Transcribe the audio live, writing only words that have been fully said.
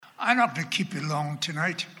I'm not going to keep you long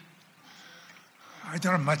tonight. I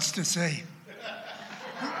don't have much to say.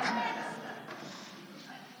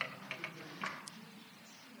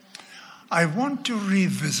 I want to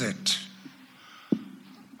revisit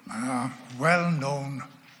a well-known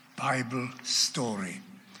Bible story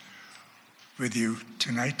with you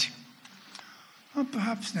tonight, or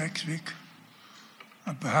perhaps next week,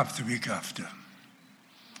 or perhaps the week after.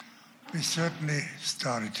 We certainly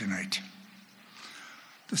started tonight.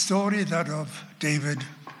 The story that of David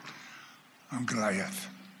and Goliath.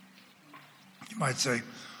 You might say,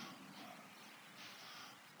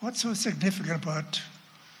 what's so significant about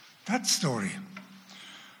that story?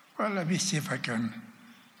 Well, let me see if I can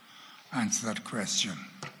answer that question.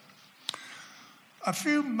 A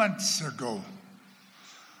few months ago,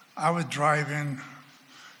 I was driving,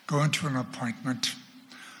 going to an appointment,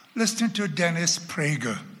 listening to Dennis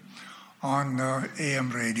Prager on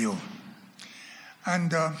AM radio.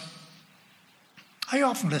 And I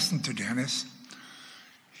often listen to Dennis.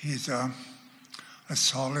 He's a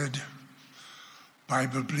solid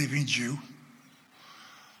Bible-believing Jew.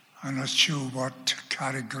 I'm not sure what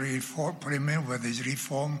category put him in, whether he's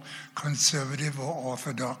Reform, Conservative, or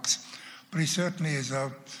Orthodox. But he certainly is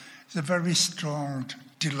a very strong,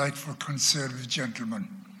 delightful conservative gentleman.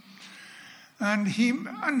 And he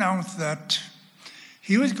announced that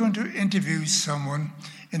he was going to interview someone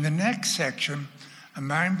in the next section, a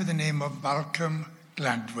man by the name of Malcolm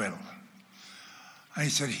Gladwell. And he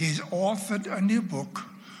said he's authored a new book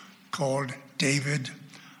called David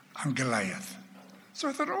and Goliath. So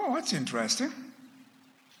I thought, oh, that's interesting.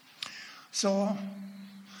 So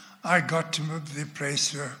I got to the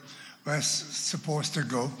place where I was supposed to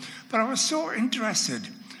go. But I was so interested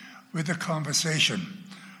with the conversation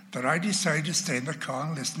that I decided to stay in the car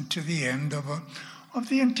and listen to the end of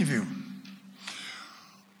the interview.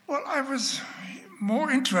 Well, I was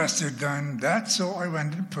more interested than that, so I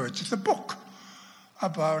went and purchased a book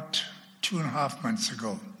about 2.5 months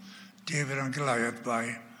ago, David and Goliath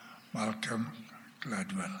by Malcolm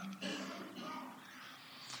Gladwell.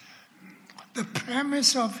 The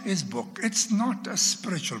premise of his book, it's not a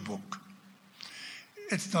spiritual book.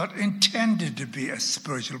 It's not intended to be a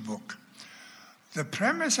spiritual book. The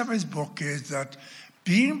premise of his book is that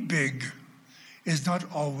being big is not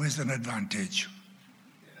always an advantage.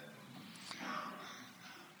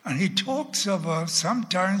 And he talks of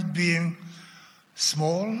sometimes being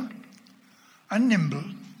small and nimble.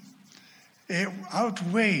 It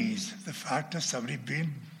outweighs the fact of somebody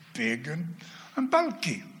being big and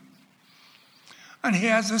bulky. And he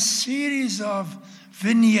has a series of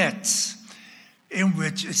vignettes in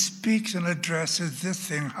which it speaks and addresses this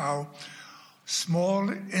thing, how small,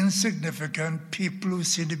 insignificant people who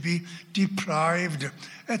seem to be deprived,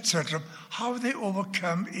 etc., how they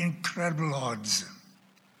overcome incredible odds.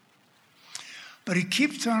 But he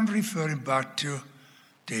keeps on referring back to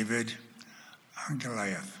David and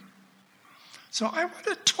Goliath. So I want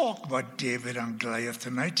to talk about David and Goliath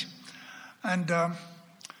tonight. And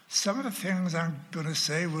some of the things I'm going to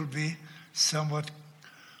say will be somewhat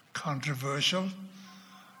controversial,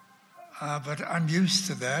 but I'm used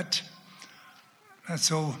to that. And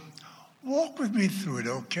so walk with me through it,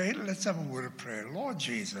 okay? Let's have a word of prayer. Lord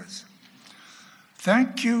Jesus,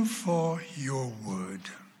 thank you for your word.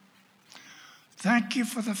 Thank you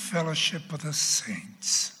for the fellowship of the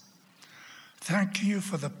saints. Thank you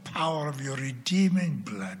for the power of your redeeming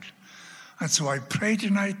blood. And so I pray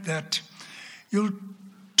tonight that you'll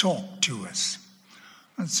talk to us.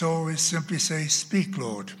 And so we simply say, speak,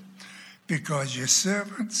 Lord, because your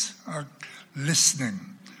servants are listening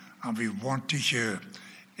and we want to hear.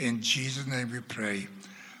 In Jesus' name we pray.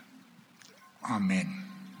 Amen.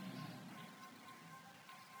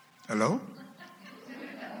 Hello?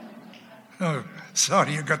 Oh,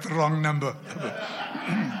 sorry, you got the wrong number.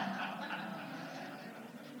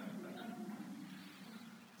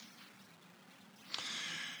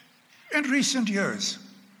 In recent years,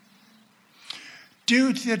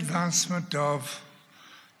 due to the advancement of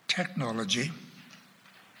technology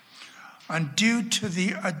and due to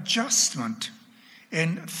the adjustment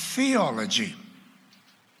in theology,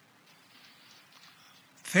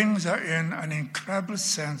 things are in an incredible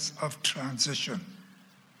sense of transition.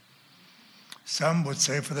 Some would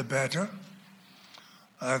say for the better,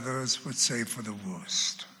 others would say for the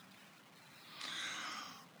worst.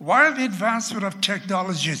 While the advancement of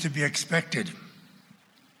technology is to be expected,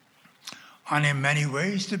 and in many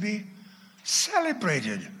ways to be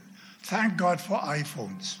celebrated, thank God for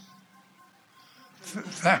iPhones.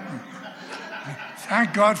 Thank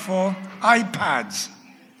God for iPads.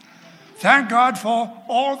 Thank God for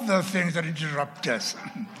all the things that interrupt us.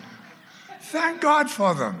 Thank God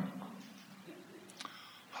for them.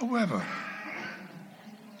 However,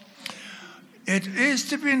 it is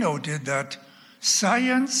to be noted that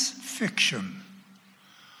science fiction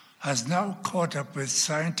has now caught up with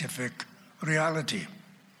scientific reality.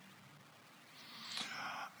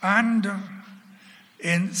 And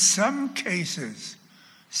in some cases,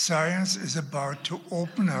 science is about to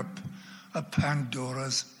open up a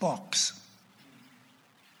Pandora's box.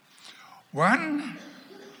 One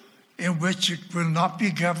in which it will not be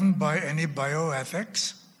governed by any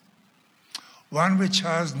bioethics, one which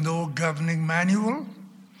has no governing manual,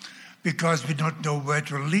 because we don't know where it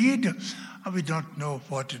will lead, and we don't know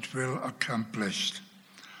what it will accomplish.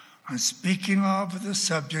 I'm speaking of the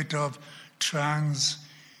subject of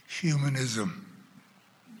transhumanism.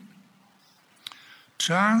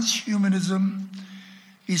 Transhumanism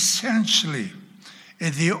essentially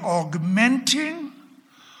is the augmenting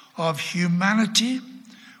of humanity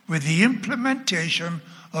with the implementation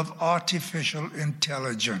of artificial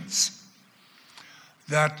intelligence.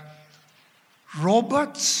 That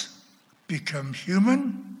robots become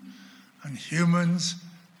human and humans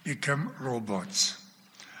become robots.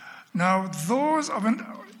 Now, those of an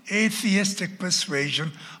atheistic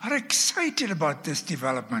persuasion are excited about this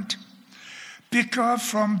development because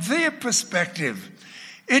from their perspective,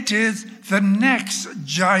 it is the next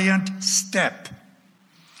giant step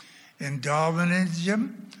in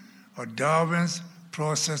Darwinism or Darwin's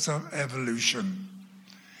process of evolution.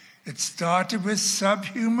 It started with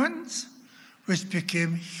subhumans, which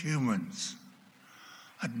became humans.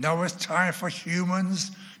 And now it's time for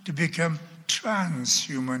humans to become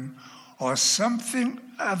transhuman or something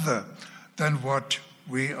other than what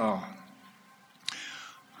we are.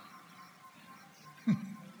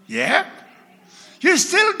 Yeah? You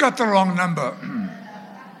still got the wrong number.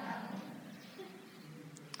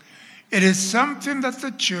 It is something that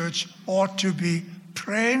the church ought to be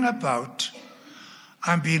praying about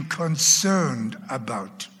and being concerned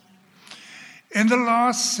about. In the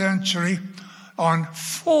last century, on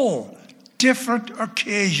 4 different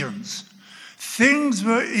occasions, things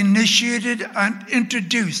were initiated and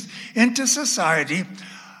introduced into society,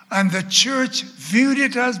 and the church viewed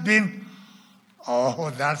it as being, oh,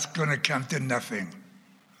 that's going to come to nothing.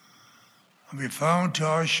 And we found to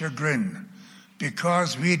our chagrin,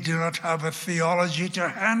 because we do not have a theology to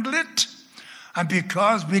handle it, and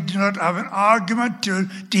because we do not have an argument to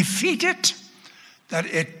defeat it, that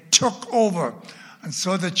it took over. And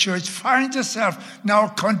so the church finds itself now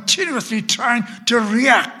continuously trying to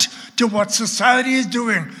react to what society is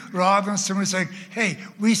doing, rather than simply saying, hey,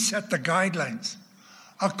 we set the guidelines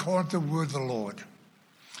according to the word of the Lord.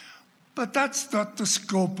 But that's not the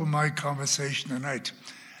scope of my conversation tonight.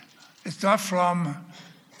 It's not from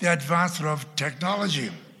the advancement of technology.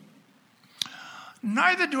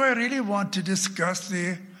 Neither do I really want to discuss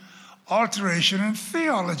the alteration in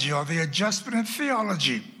theology or the adjustment in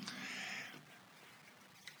theology.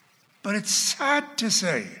 But it's sad to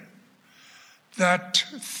say that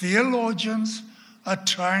theologians are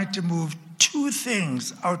trying to move 2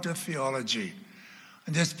 things out of theology.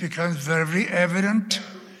 And this becomes very, very evident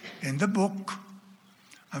in the book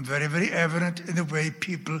and very, very evident in the way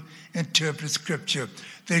people interpret Scripture.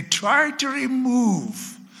 They try to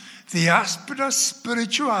remove the aspect of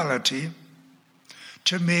spirituality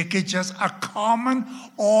to make it just a common,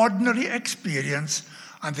 ordinary experience,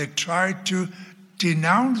 and they try to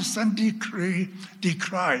denounce and decry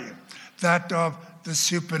that of the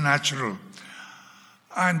supernatural.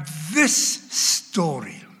 And this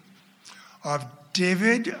story of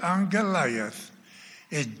David and Goliath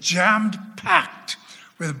is jam-packed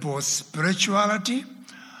with both spirituality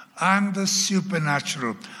and the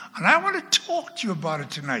supernatural. And I want to talk to you about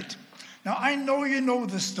it tonight. Now, I know you know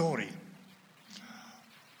the story.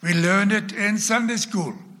 We learned it in Sunday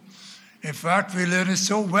school. In fact, we learned it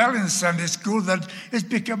so well in Sunday school that it's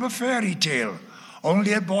become a fairy tale.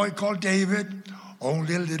 Only a boy called David,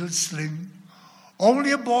 only a little sling.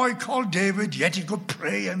 Only a boy called David, yet he could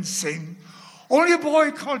pray and sing. Only a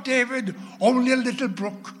boy called David, only a little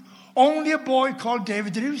brook. Only a boy called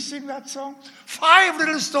David. Did you sing that song? 5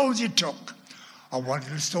 little stones he took. And 1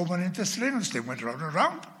 little stone went into the sling, and the sling went round and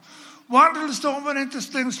round. 1 little stone went into the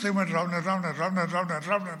sling, the sling went round and round and round and round and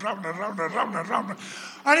round and round and round and round and round.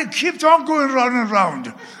 And it kept on going round and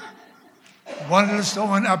round. 1 little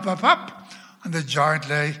stone went up, up, up, and the giant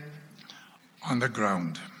lay on the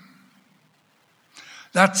ground.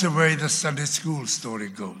 That's the way the Sunday school story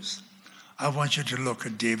goes. I want you to look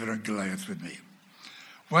at David and Goliath with me.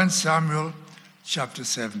 1 Samuel chapter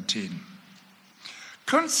 17.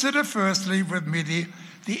 Consider firstly with me the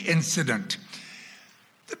incident.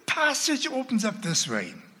 The passage opens up this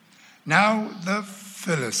way. Now the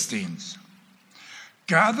Philistines.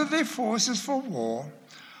 gathered their forces for war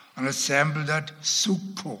and assembled at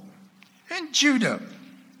Sukkot in Judah.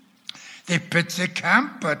 They pitched their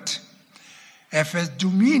camp at Ephes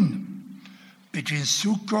Dumin, between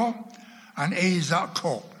Sukkot and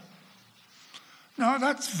Azekah. Now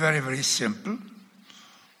that's very, very simple.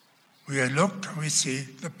 We look and we see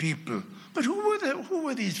the people. But who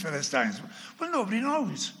were these Philistines? Well, nobody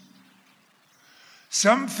knows.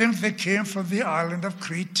 Some think they came from the island of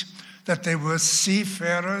Crete, that they were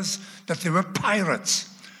seafarers, that they were pirates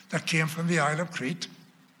that came from the isle of Crete.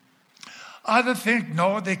 Others think,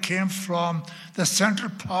 no, they came from the central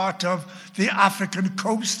part of the African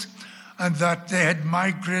coast and that they had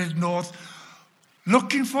migrated north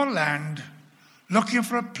looking for land, looking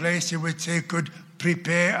for a place in which they could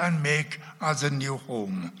prepare and make as a new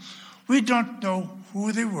home. We don't know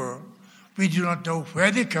who they were. We do not know where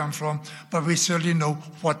they come from, but we certainly know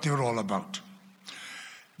what they were all about.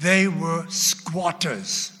 They were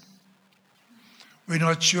squatters. We're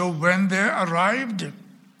not sure when they arrived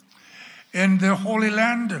in the Holy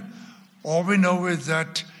Land. All we know is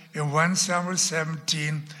that in 1 Samuel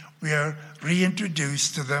 17, we are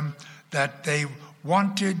reintroduced to them that they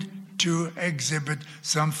wanted to exhibit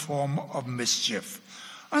some form of mischief.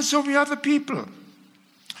 And so we are the people.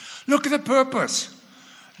 Look at the purpose.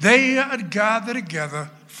 They had gathered together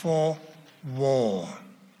for war.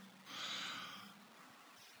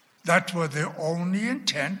 That was their only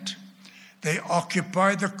intent. They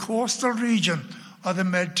occupied the coastal region of the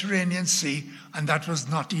Mediterranean Sea, and that was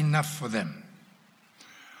not enough for them.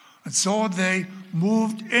 And so they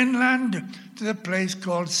moved inland to the place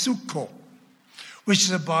called Sukkot, which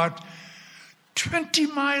is about 20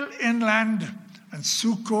 miles inland, and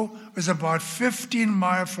Sukkot was about 15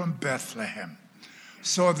 miles from Bethlehem.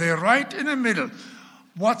 So they're right in the middle.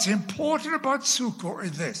 What's important about Sukkot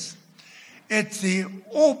is this. It's the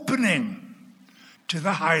opening to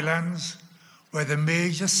the highlands where the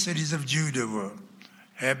major cities of Judah were: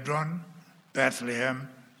 Hebron, Bethlehem,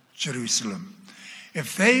 Jerusalem.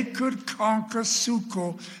 If they could conquer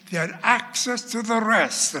Sukkot, they had access to the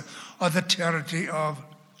rest of the territory of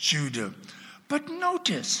Judah. But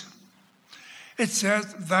notice, it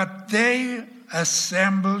says that they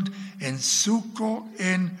assembled in Sukkot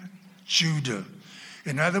in Judah.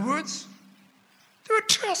 In other words, they were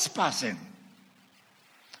trespassing.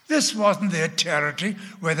 This wasn't their territory,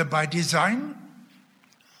 whether by design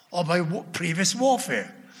or by previous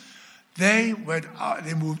warfare. They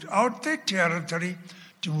moved out their territory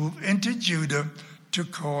to move into Judah to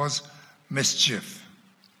cause mischief.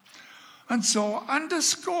 And so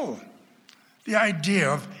underscore the idea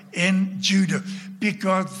of in Judah,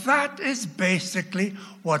 because that is basically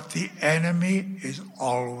what the enemy is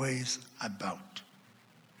always about.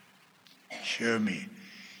 Hear me.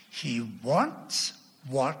 He wants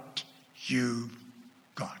what you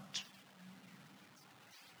got.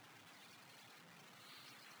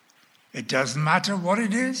 It doesn't matter what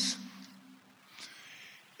it is.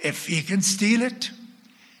 If he can steal it,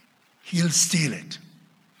 he'll steal it.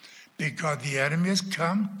 Because the enemy has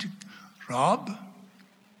come to rob,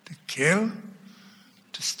 to kill,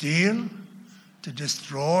 to steal, to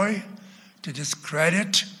destroy, to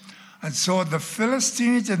discredit. And so the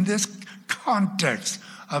Philistines in this context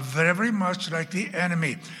are very, very much like the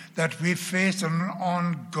enemy that we face on an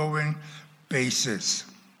ongoing basis.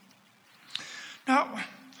 Now,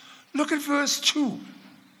 look at verse 2.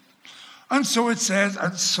 And so it says,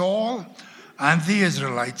 and Saul and the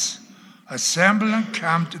Israelites assembled and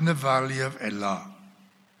camped in the valley of Elah.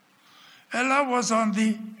 Elah was on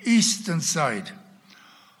the eastern side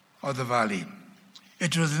of the valley.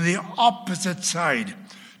 It was on the opposite side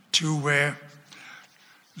to where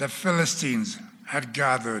the Philistines had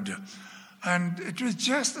gathered. And it was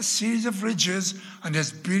just a series of ridges and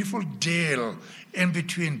this beautiful dale in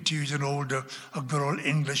between, to use a good old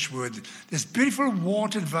English word. This beautiful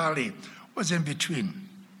watered valley was in between.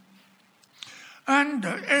 And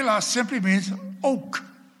Elah simply means oak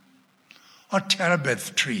or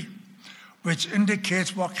terebinth tree, which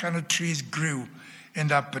indicates what kind of trees grew in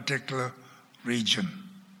that particular region.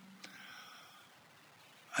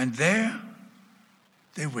 And there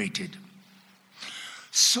they waited.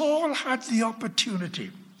 Saul had the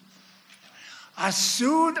opportunity. As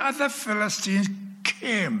soon as the Philistines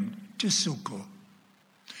came to Sukkot,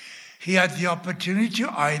 he had the opportunity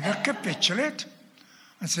to either capitulate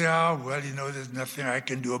and say, there's nothing I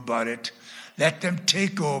can do about it. Let them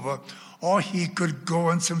take over. Or he could go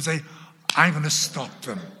and say, I'm going to stop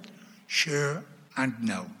them. Sure and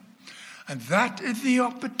no. And that is the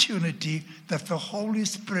opportunity that the Holy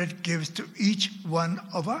Spirit gives to each one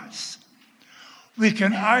of us. We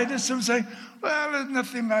can either say, there's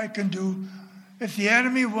nothing I can do. If the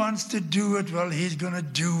enemy wants to do it, well, he's going to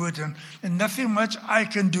do it, and nothing much I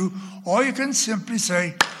can do. Or you can simply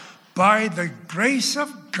say, by the grace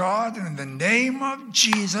of God and in the name of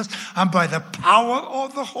Jesus and by the power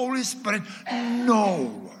of the Holy Spirit,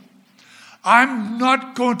 no. I'm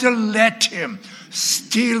not going to let him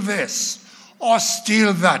steal this or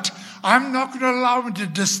steal that. I'm not going to allow him to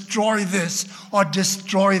destroy this or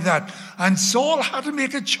destroy that. And Saul had to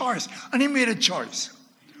make a choice, and he made a choice.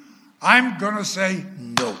 I'm going to say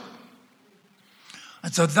no.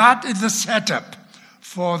 And so that is the setup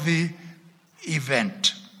for the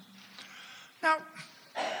event. Now,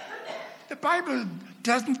 the Bible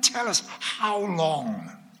doesn't tell us how long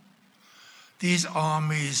these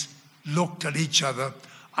armies looked at each other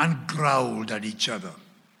and growled at each other.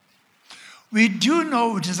 We do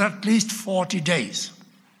know it is at least 40 days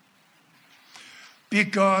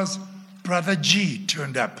because Brother G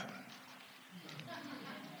turned up.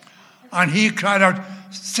 And he cried out,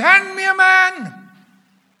 "Send me a man!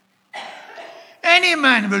 Any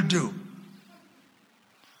man will do.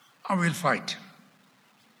 And we'll fight."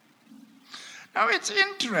 Now it's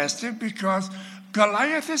interesting because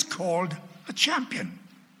Goliath is called a champion.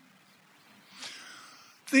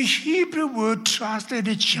 The Hebrew word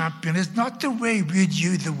translated champion is not the way we'd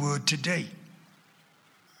use the word today.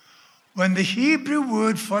 When the Hebrew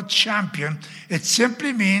word for champion, it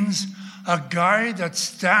simply means a guy that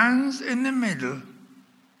stands in the middle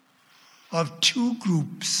of two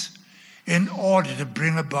groups in order to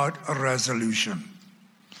bring about a resolution.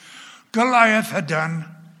 Goliath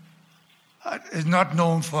is not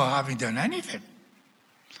known for having done anything.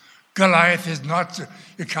 Goliath is not,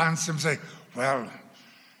 you can't simply say, well,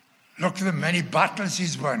 look at the many battles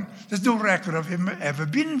he's won. There's no record of him ever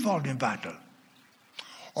being involved in battle.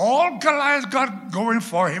 All Goliath got going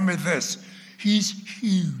for him is this: he's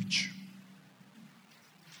huge.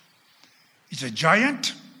 He's a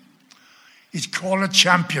giant. He's called a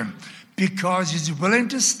champion because he's willing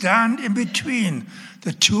to stand in between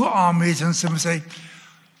the two armies and say,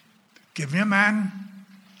 give me a man,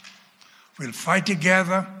 we'll fight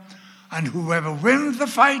together, and whoever wins the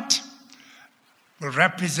fight will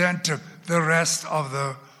represent the rest of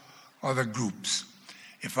the groups.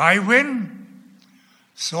 If I win,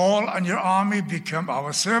 Saul and your army become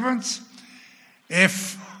our servants.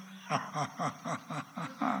 If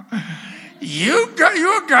you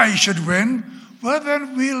guys should win, well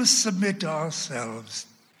then we'll submit ourselves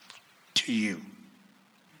to you.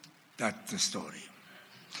 That's the story.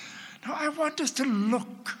 Now I want us to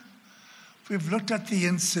look. We've looked at the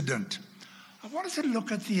incident. I want us to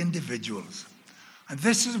look at the individuals. And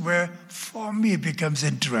this is where, for me, it becomes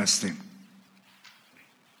interesting.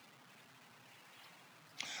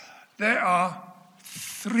 There are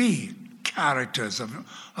three characters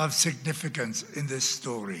of significance in this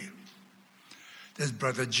story. There's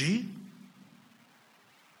Brother G,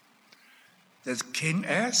 there's King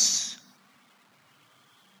S,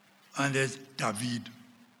 and there's David,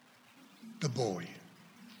 the boy.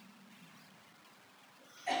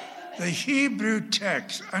 The Hebrew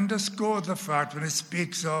text underscores the fact when it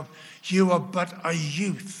speaks of you are but a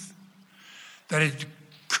youth, that it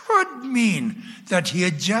could mean that he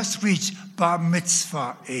had just reached bar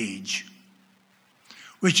mitzvah age,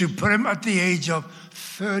 which would put him at the age of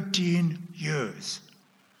 13 years.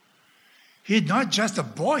 He's not just a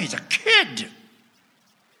boy, he's a kid.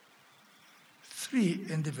 Three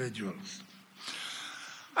individuals.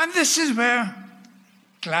 And this is where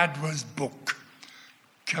Gladwell's book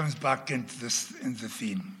comes back into the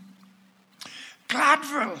theme.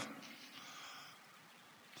 Gladwell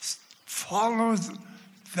follows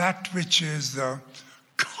that which is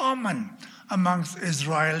common amongst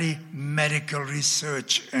Israeli medical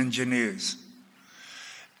research engineers.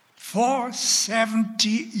 For 70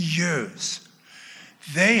 years,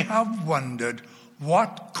 they have wondered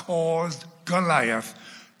what caused Goliath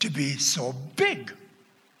to be so big.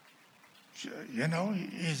 You know,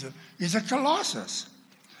 he's a colossus.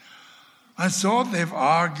 And so they've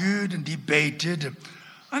argued and debated,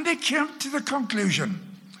 and they came to the conclusion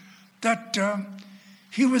that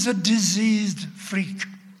he was a diseased freak.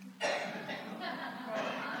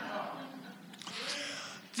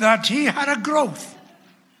 That he had a growth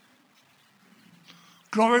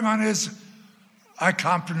growing on his, I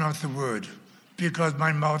can't pronounce the word because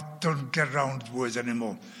my mouth doesn't get around words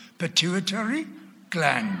anymore, pituitary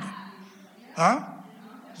gland. Huh?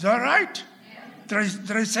 Is that right?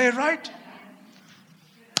 Did I say it right?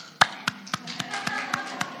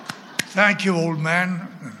 Thank you, old man.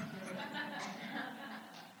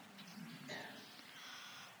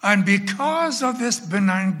 And because of this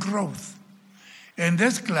benign growth in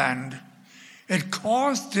this gland, It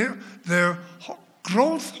caused the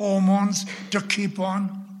growth hormones to keep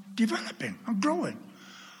on developing and growing.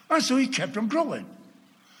 And so he kept on growing.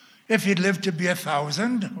 If he'd lived to be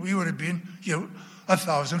 1,000, we would have been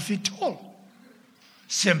 1,000 feet tall.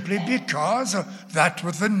 Simply because that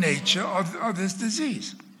was the nature of this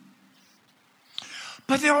disease.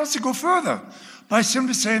 But they also go further by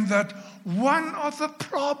simply saying that one of the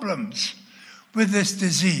problems with this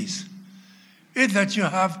disease is that you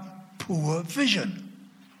have poor vision,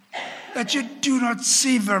 that you do not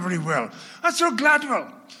see very well. And so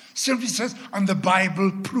Gladwell simply says, and the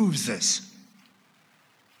Bible proves this.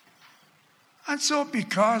 And so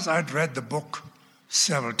because I'd read the book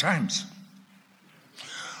several times,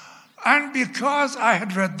 and because I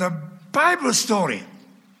had read the Bible story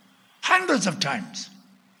hundreds of times,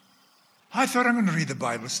 I thought I'm going to read the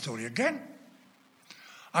Bible story again.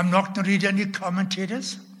 I'm not going to read any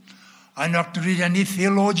commentators. I'm not going to read any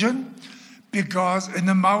theologian, because in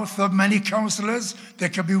the mouth of many counselors there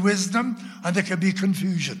can be wisdom and there can be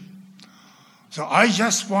confusion. So I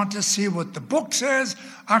just want to see what the book says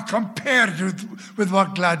and compare it with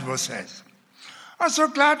what Gladwell says. And so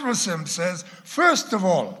Gladwell says, first of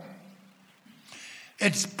all,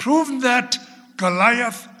 it's proven that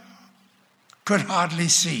Goliath could hardly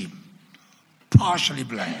see, partially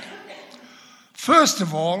blind. First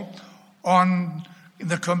of all, in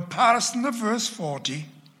the comparison of verse 40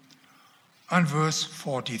 and verse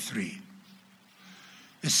 43.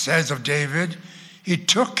 It says of David, he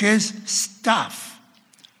took his staff,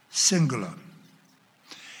 singular,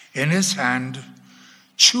 in his hand,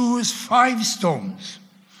 chose 5 stones.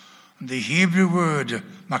 The Hebrew word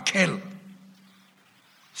makel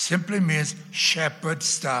simply means shepherd's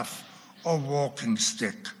staff or walking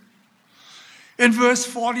stick. In verse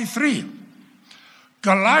 43,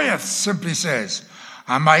 Goliath simply says,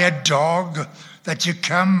 am I a dog that you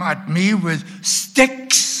come at me with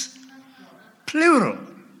sticks? Plural.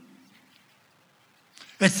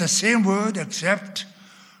 It's the same word, except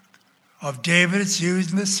of David it's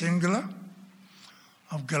used in the singular,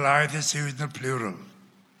 of Goliath it's used in the plural.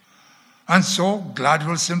 And so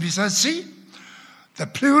Gladwell simply says, see, the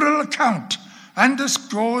plural account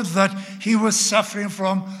underscores that he was suffering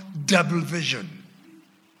from double vision.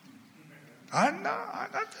 And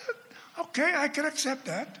okay, I can accept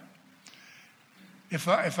that.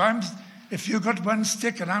 If you got one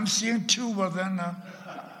stick and I'm seeing 2, well then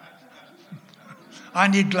I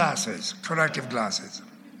need glasses, corrective glasses.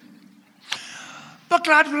 But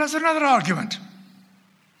Gladwell has another argument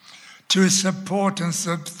to support and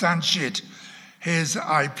substantiate his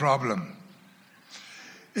eye problem.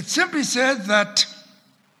 It simply said that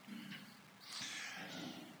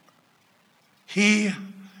his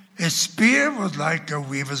spear was like a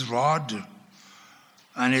weaver's rod,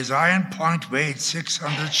 and his iron point weighed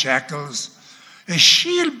 600 shekels. A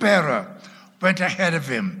shield bearer went ahead of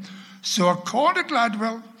him. So according to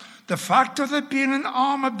Gladwell, the fact of it being an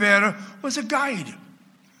armor bearer was a guide.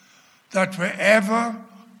 That wherever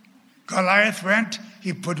Goliath went,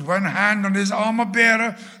 he put one hand on his armor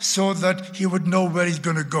bearer so that he would know where he's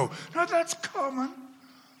going to go. Now that's common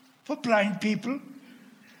for blind people.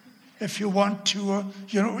 If you want to,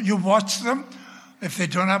 you watch them. If they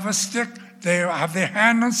don't have a stick, they have their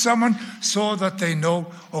hand on someone so that they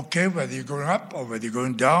know, okay, whether you're going up or whether you're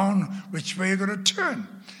going down, which way you're going to turn.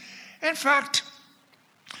 In fact,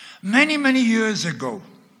 many, many years ago,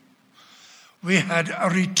 we had a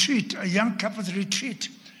retreat, a young couple's retreat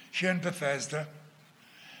here in Bethesda.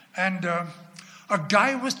 And a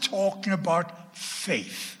guy was talking about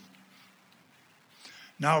faith.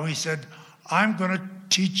 Now he said, I'm going to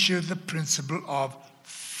teach you the principle of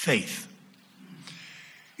faith.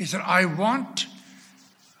 He said, I want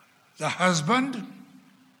the husband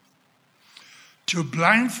to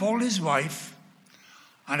blindfold his wife,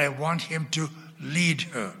 and I want him to lead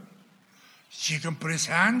her. She can put his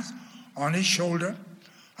hands on his shoulder,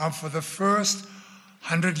 and for the first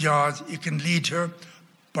 100 yards, he can lead her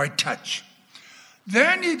by touch.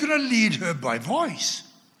 Then he's going to lead her by voice.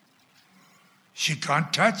 She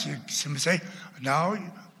can't touch. You simply say, now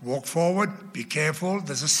walk forward, be careful,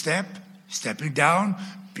 there's a step, stepping down,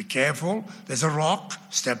 be careful, there's a rock,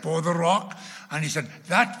 step over the rock. And he said,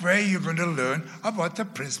 that way you're going to learn about the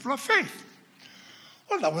principle of faith.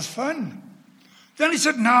 Well, that was fun. Then he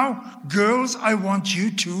said, now, girls, I want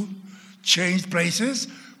you to change places,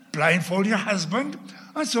 blindfold your husband,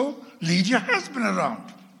 and so lead your husband around.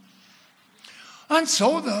 And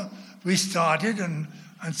so we started, and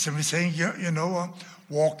somebody saying,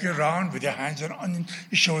 walking around with your hands on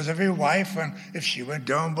the shoulders of your wife, and if she went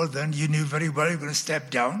down, well, then you knew very well you were going to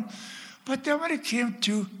step down. But then when it came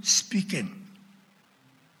to speaking,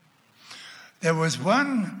 There was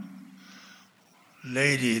one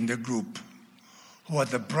lady in the group who had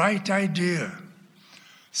the bright idea.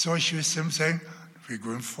 So she was saying, we're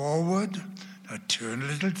going forward, now turn a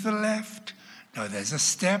little to the left. Now there's a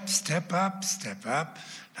step up,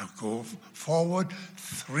 now go forward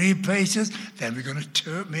 3 paces, then we're going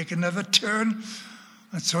to make another turn.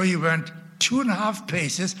 And so he went 2.5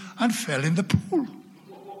 paces and fell in the pool.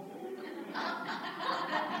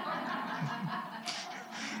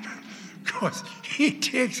 Because he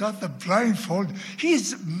takes off the blindfold,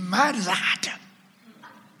 he's mad as a hatter.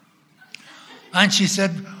 And she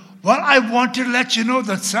said, well, I want to let you know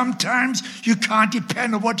that sometimes you can't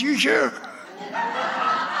depend on what you hear.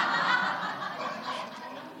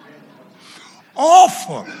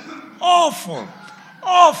 Awful, awful,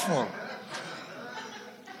 awful.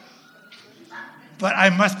 But I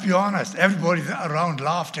must be honest, everybody around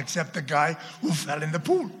laughed except the guy who fell in the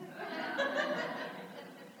pool.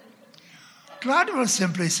 Gladwell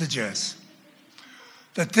simply suggests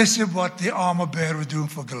that this is what the armor bearer was doing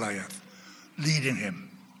for Goliath, leading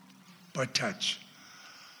him by touch.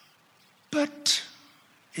 But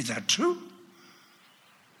is that true?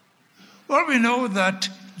 Well, we know that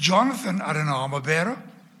Jonathan had an armor bearer,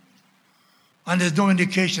 and there's no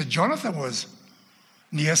indication that Jonathan was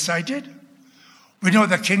nearsighted. We know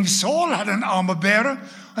that King Saul had an armor bearer,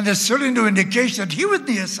 and there's certainly no indication that he was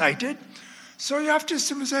nearsighted. So you have to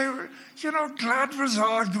simply say, Gladwell's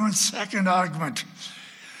argument, second argument,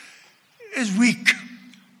 is weak,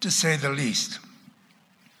 to say the least.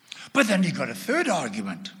 But then you got a third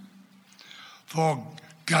argument for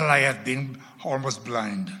Goliath being almost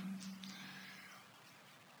blind.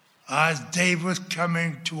 As David was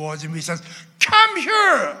coming towards him, he says, come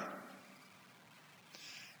here!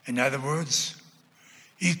 In other words,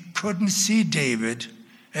 he couldn't see David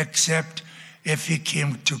except if he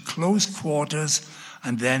came to close quarters,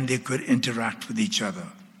 and then they could interact with each other.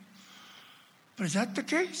 But is that the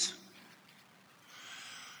case?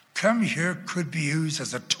 Come here could be used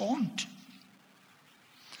as a taunt.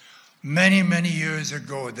 Many, many years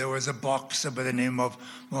ago, there was a boxer by the name of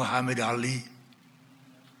Muhammad Ali.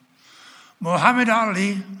 Muhammad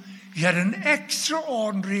Ali, he had an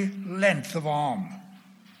extraordinary length of arm.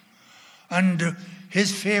 And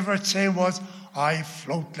his favorite saying was, I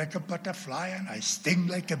float like a butterfly and I sting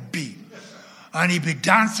like a bee. And he'd be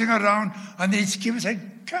dancing around and then he'd keep saying,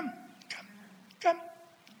 come, come, come.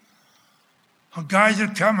 And guys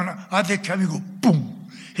would come and as they come, he'd go, boom,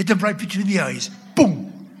 hit them right between the eyes,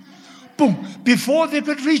 boom, boom. Before they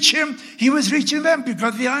could reach him, he was reaching them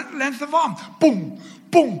because the length of arm, boom,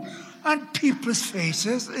 boom. And people's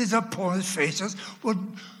faces, his opponent's faces, would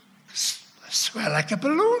swell like a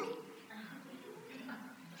balloon.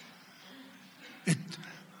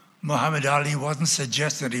 Muhammad Ali wasn't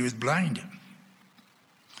suggesting that he was blind.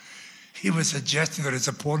 He was suggesting that his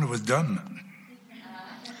opponent was dumb.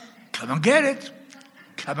 Come and get it.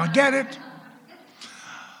 Come and get it.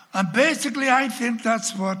 And basically, I think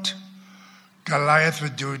that's what Goliath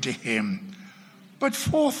would do to him. But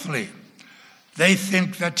fourthly, they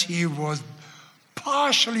think that he was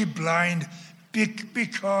partially blind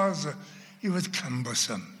because he was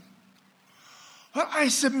cumbersome. Well, I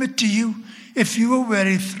submit to you, if you were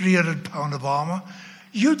wearing 300 pounds of armor,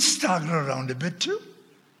 you'd stagger around a bit too.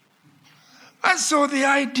 And so the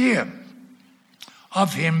idea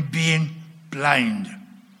of him being blind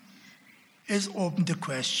is open to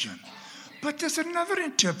question. But there's another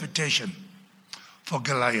interpretation for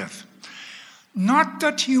Goliath. Not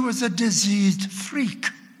that he was a diseased freak,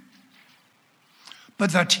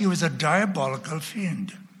 but that he was a diabolical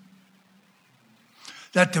fiend.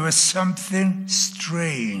 That there was something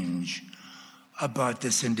strange about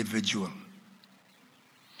this individual.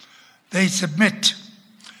 They submit,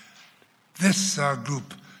 this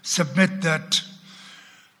group submit that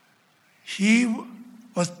he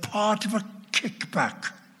was part of a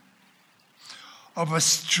kickback of a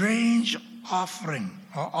strange offering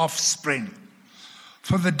or offspring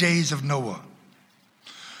for the days of Noah.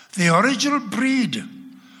 The original breed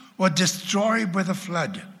was destroyed by the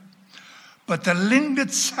flood, but there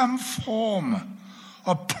lingered some form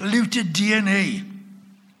of polluted DNA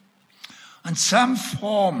and some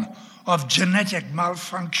form of genetic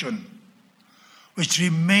malfunction which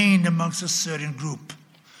remained amongst a certain group.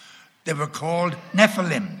 They were called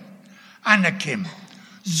Nephilim, Anakim,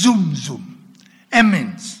 Zum,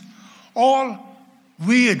 Emmins, all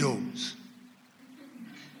weirdos,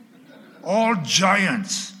 all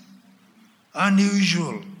giants,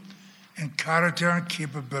 unusual in character and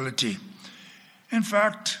capability. In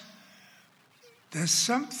fact, there's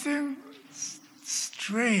something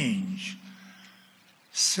strange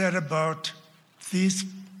said about these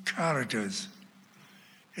characters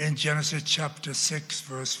in Genesis chapter 6,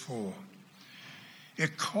 verse 4.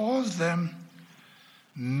 It calls them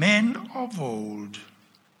men of old,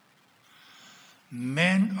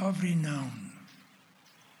 men of renown.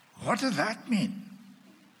 What does that mean?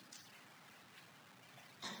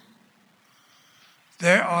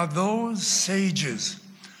 There are those sages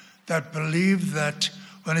that believe that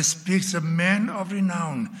when it speaks of men of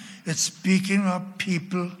renown, it's speaking of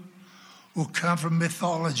people who come from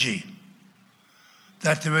mythology.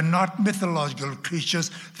 That they were not mythological creatures,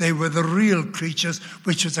 they were the real creatures,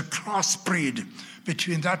 which was a crossbreed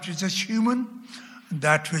between that which was human and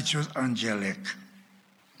that which was angelic.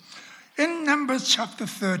 In Numbers chapter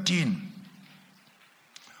 13,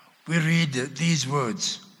 we read these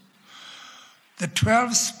words. The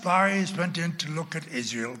 12 spies went in to look at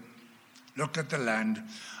Israel, looked at the land,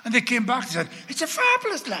 and they came back and said, it's a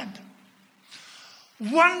fabulous land.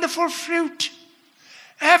 Wonderful fruit.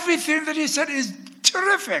 Everything that he said is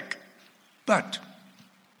terrific. But,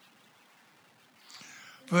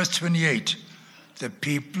 verse 28, the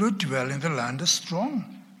people who dwell in the land are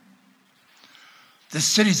strong. The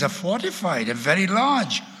cities are fortified and very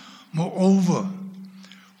large. Moreover,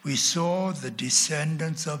 we saw the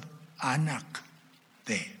descendants of Anak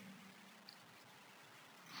there.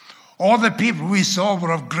 All the people we saw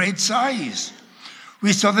were of great size.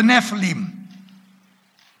 We saw the Nephilim.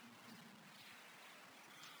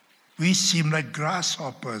 We seem like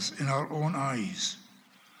grasshoppers in our own eyes.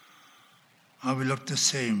 And we look the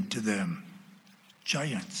same to them.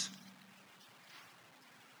 Giants.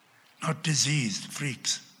 Not diseased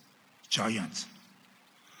freaks. Giants.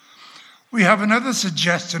 We have another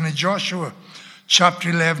suggestion in Joshua chapter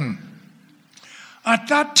 11. At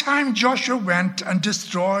that time Joshua went and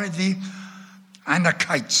destroyed the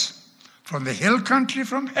Anakites from the hill country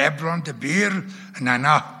from Hebron to Beer and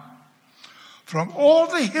Anah, from all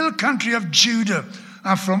the hill country of Judah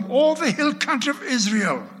and from all the hill country of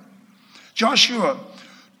Israel. Joshua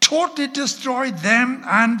totally destroyed them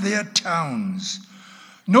and their towns.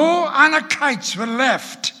 No Anakites were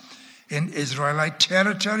left in Israelite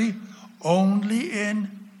territory, only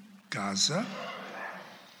in Gaza,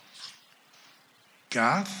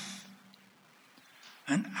 Gath,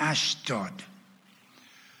 and Ashdod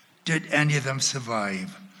did any of them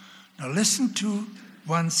survive. Now listen to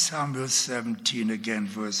 1 Samuel 17 again,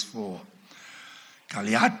 verse 4.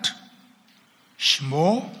 Goliath,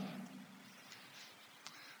 Shmo,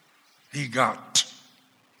 he got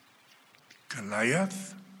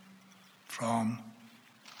Goliath from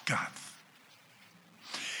Gath.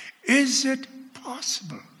 Is it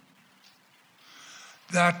possible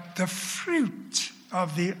that the fruit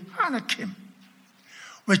of the Anakim,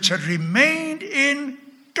 which had remained in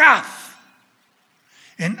Gath,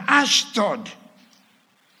 in Ashdod,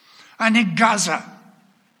 and in Gaza,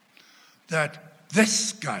 that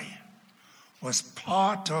this guy was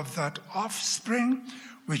part of that offspring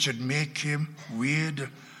which would make him weird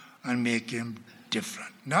and make him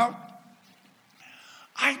different? Now,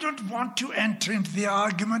 I don't want to enter into the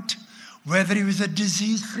argument whether he was a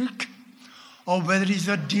disease freak or whether he's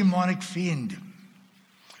a demonic fiend.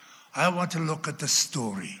 I want to look at the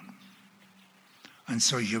story. And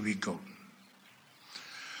so here we go.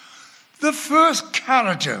 The first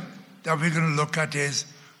character that we're going to look at is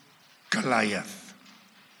Goliath.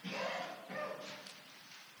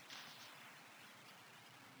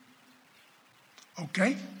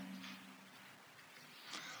 Okay?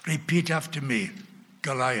 Repeat after me.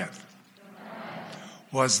 Goliath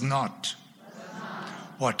was not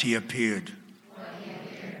what he appeared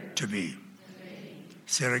to be.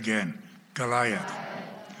 Say it again. Goliath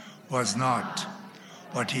was not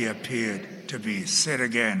what he appeared to be. Say it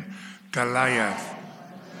again. Goliath.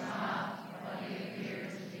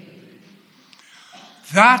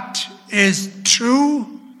 That is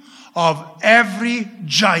true of every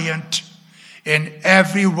giant in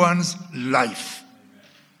everyone's life.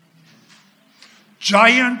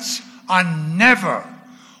 Giants are never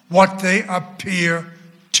what they appear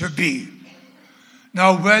to be.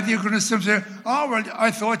 Now, whether you're going to simply say, oh, well,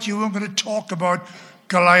 I thought you weren't going to talk about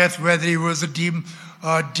Goliath, whether he was a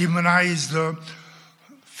demonized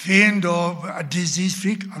fiend or a disease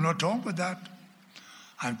freak. I'm not talking about that.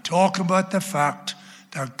 I'm talking about the fact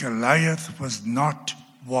that Goliath was not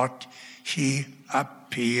what he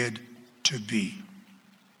appeared to be.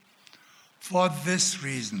 For this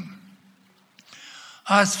reason,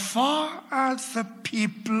 as far as the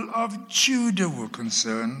people of Judah were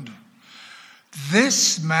concerned,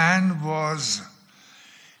 this man was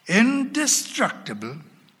indestructible,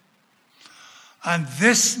 and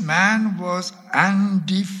this man was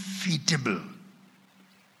undefeatable.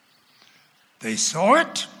 They saw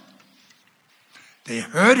it, They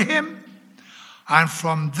heard him, and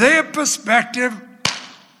from their perspective,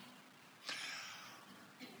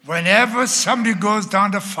 whenever somebody goes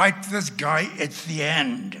down to fight this guy, it's the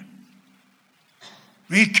end.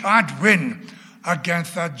 We can't win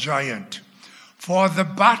against that giant. For the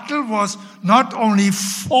battle was not only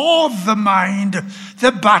for the mind,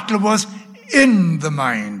 the battle was in the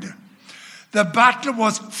mind. The battle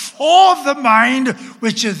was for the mind,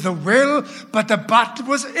 which is the will, but the battle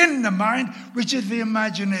was in the mind, which is the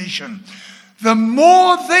imagination. The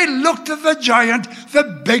more they looked at the giant, the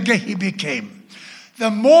bigger he became.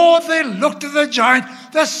 The more they looked at the giant,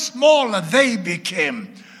 the smaller they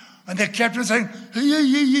became. And they kept on saying,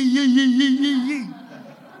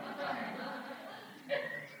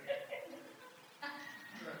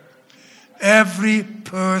 every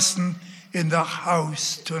person in the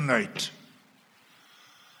house tonight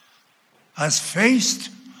has faced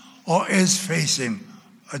or is facing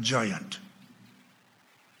a giant.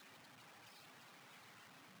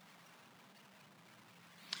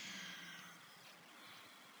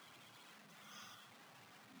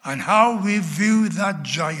 And how we view that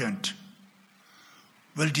giant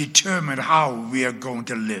will determine how we are going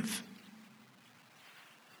to live.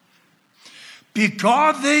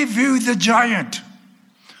 Because they view the giant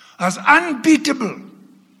as unbeatable,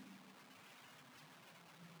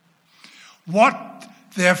 what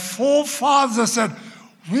their forefathers said,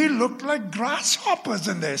 we look like grasshoppers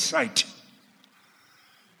in their sight.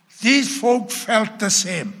 These folk felt the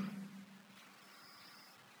same.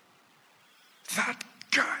 That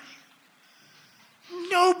guy,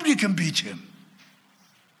 nobody can beat him.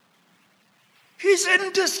 He's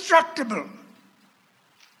indestructible.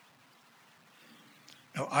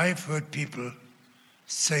 Now, I've heard people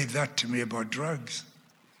say that to me about drugs.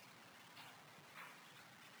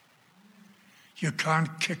 You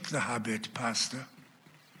can't kick the habit, Pastor.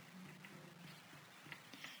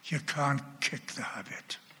 You can't kick the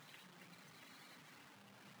habit.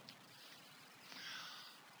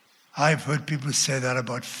 I've heard people say that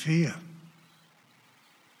about fear.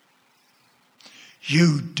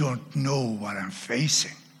 You don't know what I'm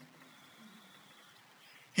facing.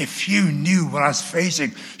 If you knew what I was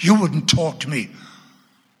facing, you wouldn't talk to me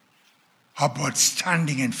about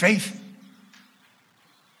standing in faith.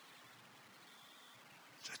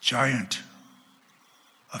 The giant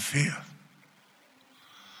of fear.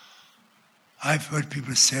 I've heard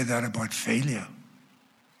people say that about failure.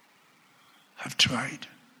 I've tried.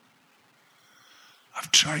 I've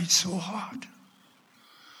tried so hard.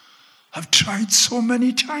 I've tried so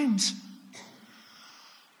many times.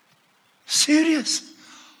 Serious.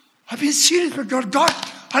 I've been serious with God. God,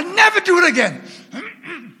 I'll never do it again.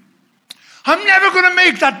 I'm never going to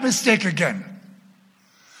make that mistake again.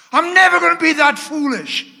 I'm never going to be that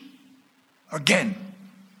foolish again.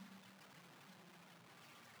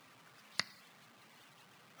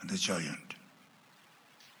 And the giant.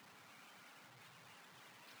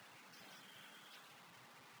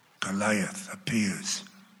 Goliath appears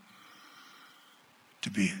to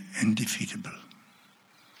be indefeatable,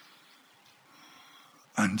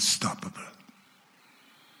 unstoppable,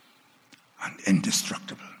 and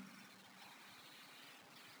indestructible.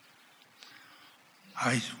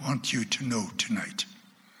 I want you to know tonight,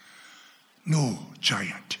 no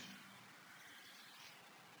giant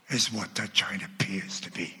is what that giant appears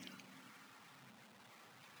to be.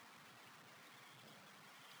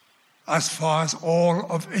 As far as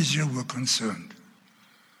all of Israel were concerned,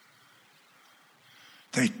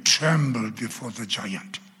 they trembled before the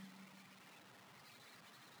giant.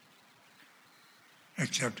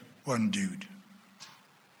 Except one dude.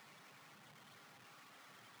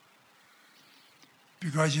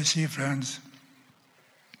 Because you see, friends,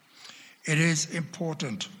 it is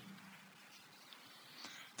important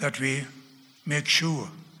that we make sure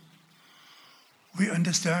we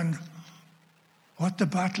understand what the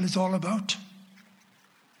battle is all about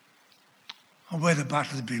and where the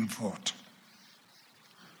battle is being fought.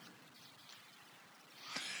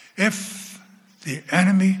 If the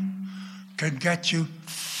enemy can get you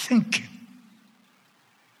thinking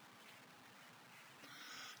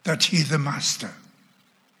that he's the master,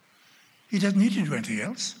 he doesn't need to do anything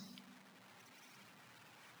else.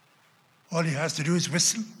 All he has to do is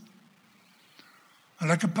whistle. And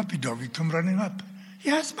like a puppy dog, he come running up.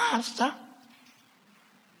 Yes, master.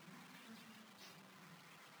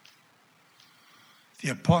 The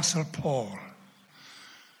Apostle Paul,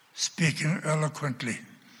 speaking eloquently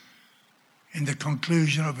in the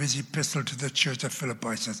conclusion of his epistle to the church of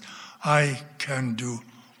Philippi, says, I can do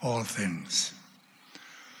all things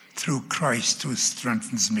through Christ who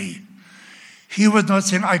strengthens me. He was not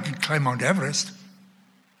saying I can climb Mount Everest.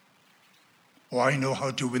 Oh, I know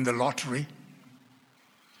how to win the lottery.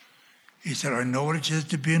 He said, I know what it is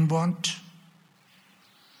to be in want.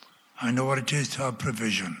 I know what it is to have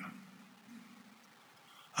provision.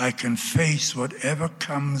 I can face whatever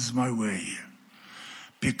comes my way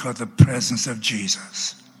because of the presence of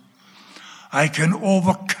Jesus. I can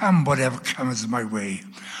overcome whatever comes my way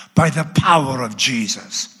by the power of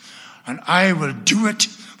Jesus. And I will do it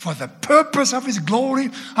for the purpose of his glory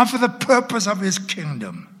and for the purpose of his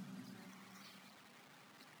kingdom.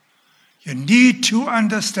 You need to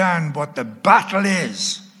understand what the battle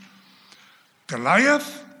is.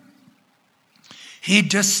 Goliath, he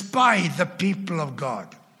despised the people of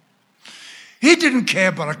God. He didn't care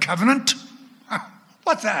about a covenant.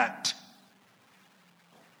 What's that?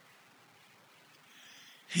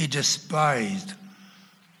 He despised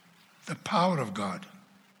the power of God.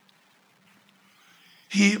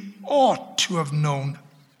 He ought to have known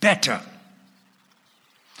better,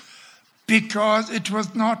 because it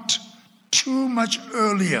was not too much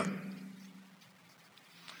earlier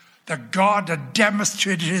that God had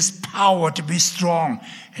demonstrated his power to be strong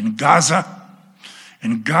in Gaza,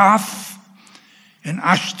 in Gath, in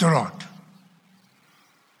Ashtaroth.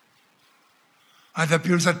 And the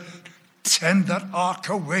people said, send that ark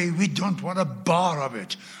away. We don't want a bar of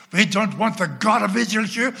it. We don't want the God of Israel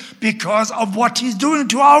here because of what he's doing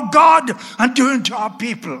to our God and doing to our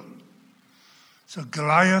people. So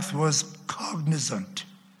Goliath was cognizant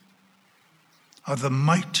of the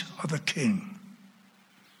might of the king,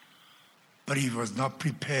 but he was not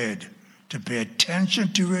prepared to pay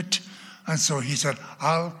attention to it. And so he said,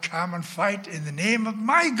 I'll come and fight in the name of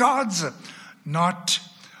my gods, not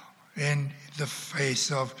in the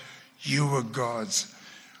face of your gods.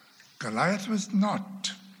 Goliath was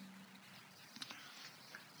not.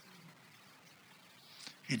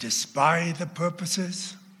 He despised the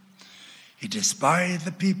purposes, he despised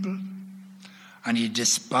the people, and he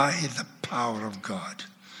despised the power of God.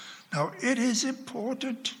 Now, it is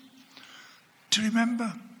important to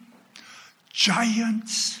remember,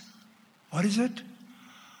 giants, what is it?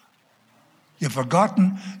 You've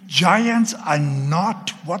forgotten, giants are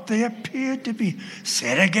not what they appear to be.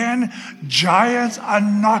 Say it again, giants are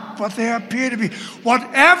not what they appear to be.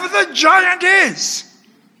 Whatever the giant is,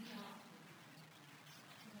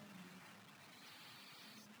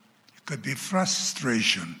 it could be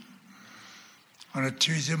frustration. On a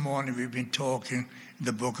Tuesday morning, we've been talking in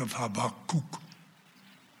the book of Habakkuk.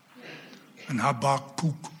 And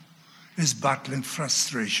Habakkuk is battling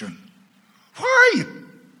frustration. Why?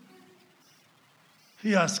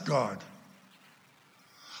 He asked God.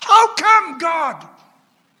 How come, God?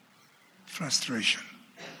 Frustration.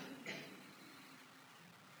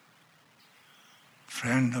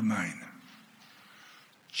 Friend of mine,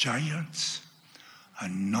 giants are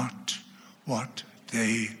not what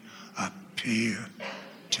they appear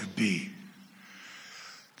to be.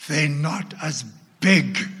 They're not as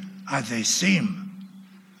big as they seem.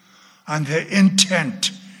 And their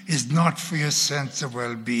intent is not for your sense of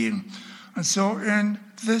well-being. And so in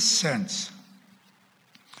this sense,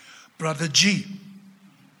 Brother G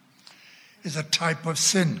is a type of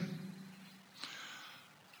sin,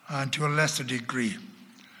 and to a lesser degree,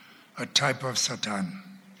 a type of Satan.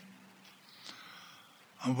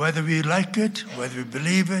 And whether we like it, whether we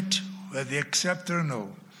believe it, whether we accept it or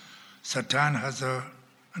no, Satan has an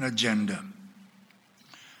agenda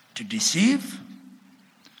to deceive,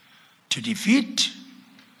 to defeat,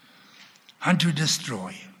 and to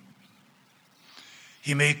destroy.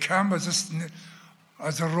 He may come as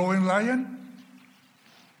a roaring lion,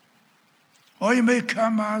 or he may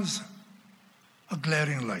come as a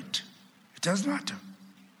glaring light. It doesn't matter.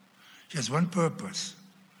 He has one purpose.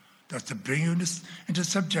 That's to bring you into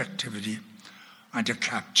subjectivity and to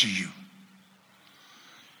capture you.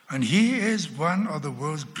 And he is one of the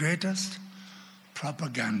world's greatest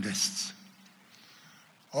propagandists.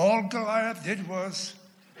 All Goliath did was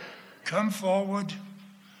come forward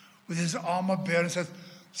with his armor bearer and says,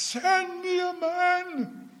 send me a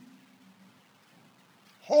man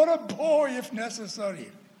or a boy if necessary.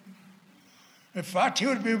 In fact, he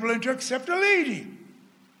would be willing to accept a lady.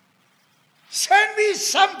 Send me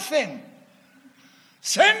something.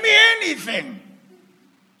 Send me anything.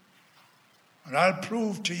 And I'll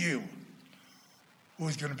prove to you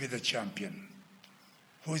who's going to be the champion,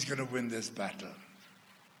 who's going to win this battle.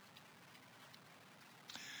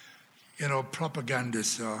 You know,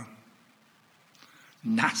 propagandists are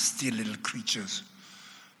nasty little creatures.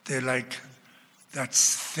 They're like that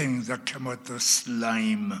things that come out of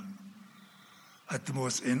slime at the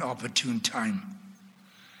most inopportune time.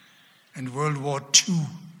 In World War II,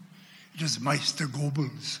 it was Meister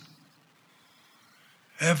Goebbels.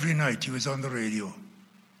 Every night he was on the radio.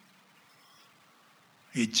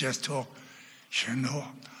 He'd just talk,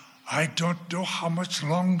 I don't know how much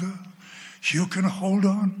longer you can hold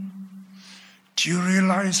on. Do you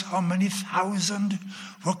realize how many thousand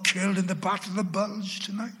were killed in the Battle of the Bulge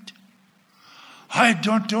tonight? I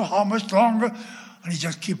don't know how much longer. And he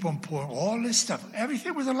just keep on pouring all this stuff.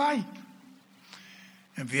 Everything was a lie.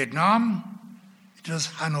 In Vietnam, it was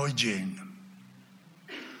Hanoi Jane.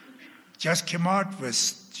 Just came out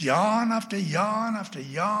with yarn after yarn after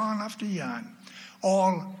yarn after yarn.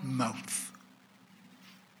 All mouth.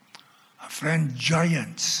 A friend,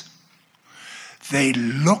 giants. They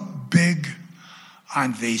look big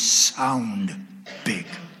and they sound big.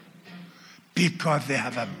 Because they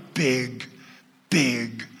have a big,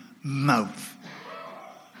 big mouth.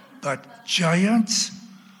 But giants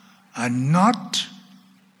are not.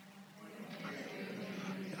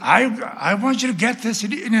 I want you to get this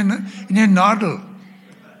in a noddle.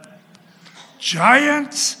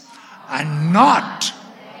 Giants are not.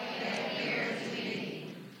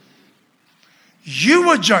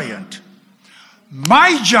 You a giant.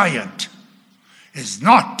 My giant is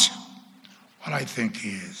not what I think he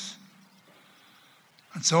is.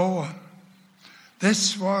 And so,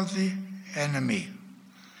 this was the enemy.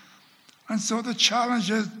 And so the challenge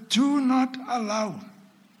is, do not allow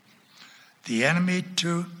the enemy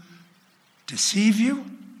to deceive you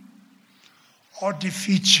or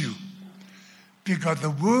defeat you. Because the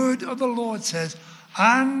word of the Lord says,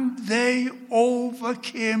 and they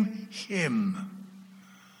overcame him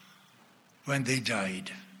when they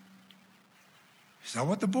died. Is that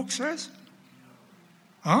what the book says?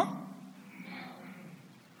 Huh?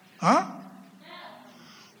 Huh?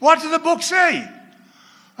 What did the book say?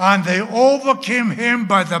 And they overcame him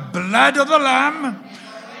by the blood of the Lamb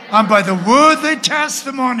and by the word of their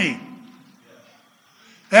testimony.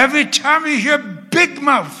 Every time you hear big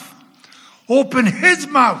mouth, open his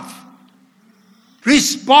mouth.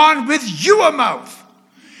 Respond with your mouth.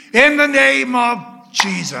 In the name of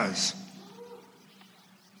Jesus.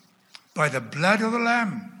 By the blood of the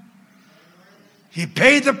Lamb. He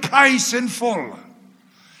paid the price in full.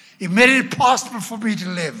 He made it possible for me to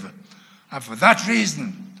live. And for that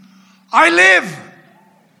reason, I live,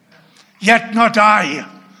 yet not I,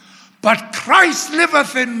 but Christ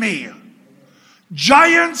liveth in me.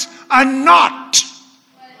 Giants are not.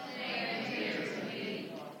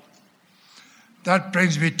 That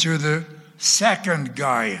brings me to the second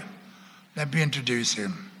guy. Let me introduce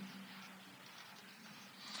him.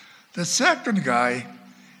 The second guy,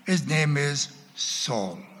 his name is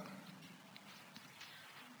Saul.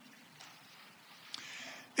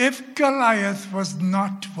 If Goliath was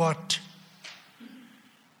not what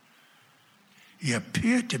he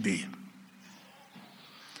appeared to be,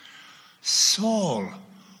 Saul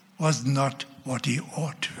was not what he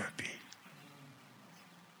ought to be.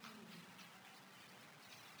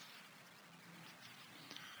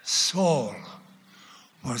 Saul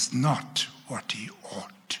was not what he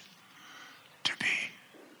ought to be.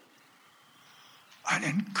 An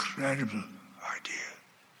incredible idea.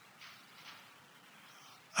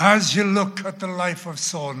 As you look at the life of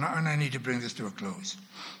Saul, and I need to bring this to a close.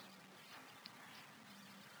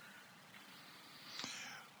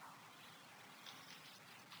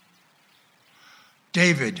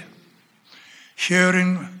 David,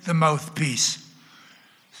 hearing the mouthpiece,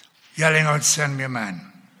 yelling out, "Send me a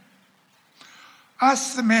man,"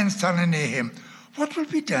 asked the men standing near him, "What will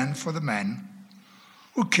be done for the man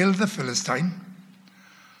who killed the Philistine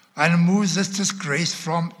and moves this disgrace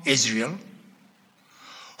from Israel?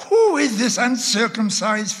 Who is this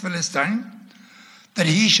uncircumcised Philistine that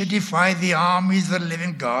he should defy the armies of the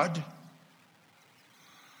living God?"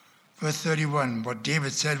 Verse 31, what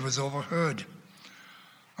David said was overheard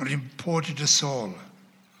and reported to Saul.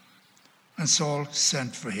 And Saul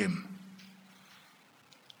sent for him.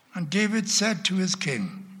 And David said to his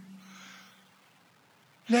king,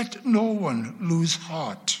 "Let no one lose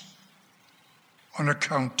heart on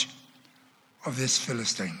account of this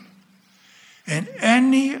Philistine. In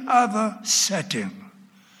any other setting,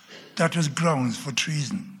 that was grounds for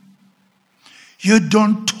treason. You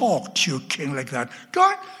don't talk to your king like that.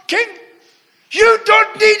 God, king, you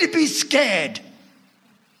don't need to be scared.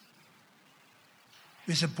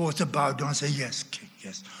 You're supposed to bow down and say, "Yes, king,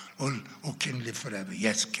 yes. Oh, king, live forever.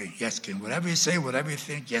 Yes, king, yes, king. Whatever you say, whatever you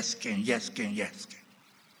think, yes, king, yes, king, yes, king."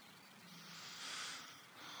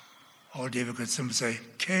 All David could simply say,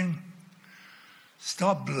 "King,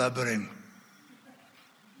 stop blubbering.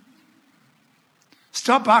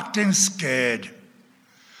 Stop acting scared.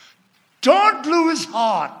 Don't lose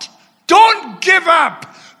heart. Don't give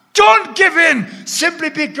up. Don't give in simply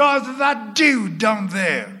because of that dude down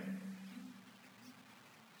there.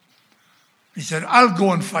 He said, I'll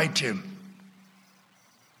go and fight him.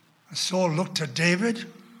 And Saul looked at David.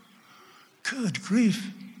 Good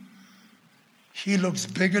grief. He looks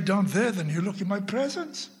bigger down there than you look in my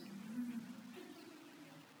presence.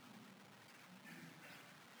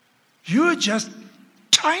 You're just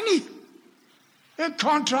tiny in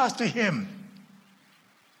contrast to him.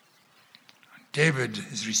 David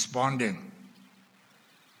is responding.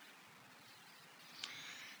 He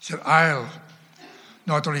said, I'll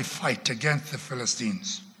not only fight against the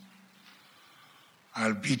Philistines,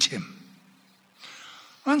 I'll beat him.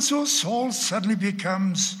 And so Saul suddenly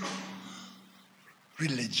becomes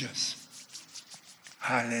religious.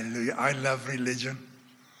 Hallelujah. I love religion.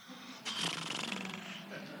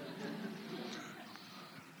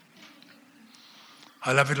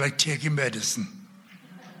 I love it like taking medicine.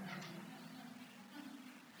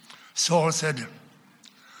 Saul said,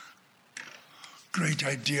 great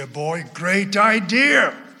idea, boy, great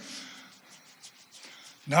idea.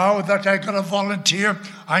 Now that I got a volunteer,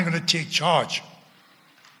 I'm going to take charge.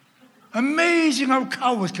 Amazing how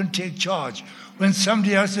cowards can take charge when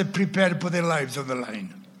somebody else is prepared to put their lives on the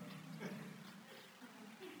line.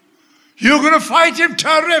 You're going to fight him?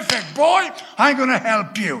 Terrific, boy. I'm going to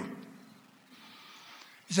help you.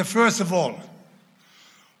 He said, first of all,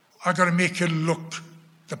 I've got to make you look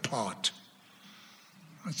the part.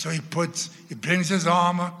 And so he brings his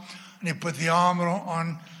armor, and he put the armor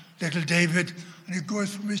on little David, and it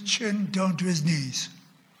goes from his chin down to his knees.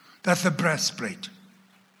 That's the breastplate.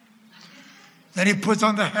 Then he puts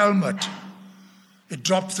on the helmet. It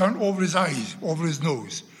drops down over his eyes, over his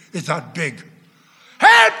nose. It's that big.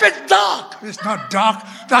 Help, it's dark! It's not dark.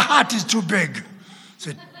 The hat is too big.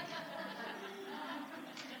 So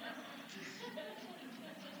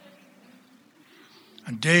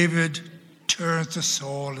and David turns to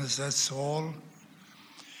Saul and says, Saul,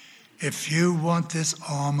 if you want this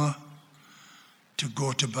armor to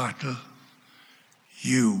go to battle,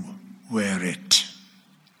 you wear it.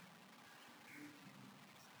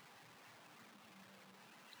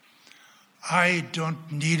 I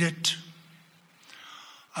don't need it.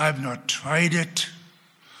 I've not tried it.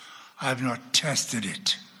 I've not tested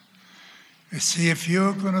it. You see, if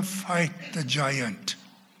you're going to fight the giant,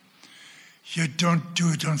 you don't do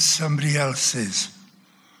it on somebody else's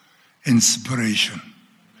inspiration.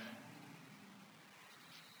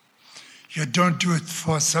 You don't do it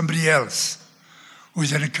for somebody else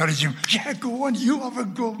who's encouraging, yeah, go on, you have a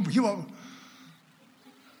go, you have.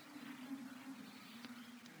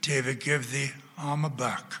 David gave the armor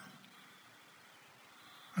back.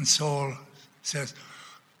 And Saul says,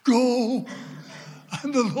 go,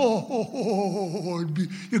 and the Lord be.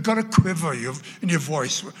 You've got to quiver in your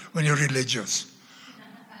voice when you're religious.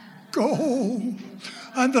 Go,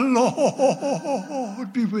 and the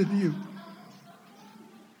Lord be with you.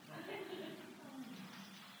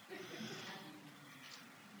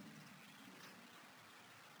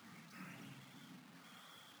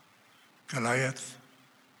 Goliath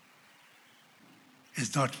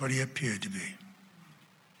is not what he appeared to be.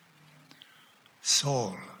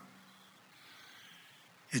 Saul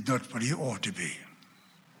is not what he ought to be.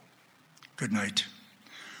 Good night.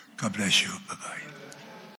 God bless you. Bye-bye.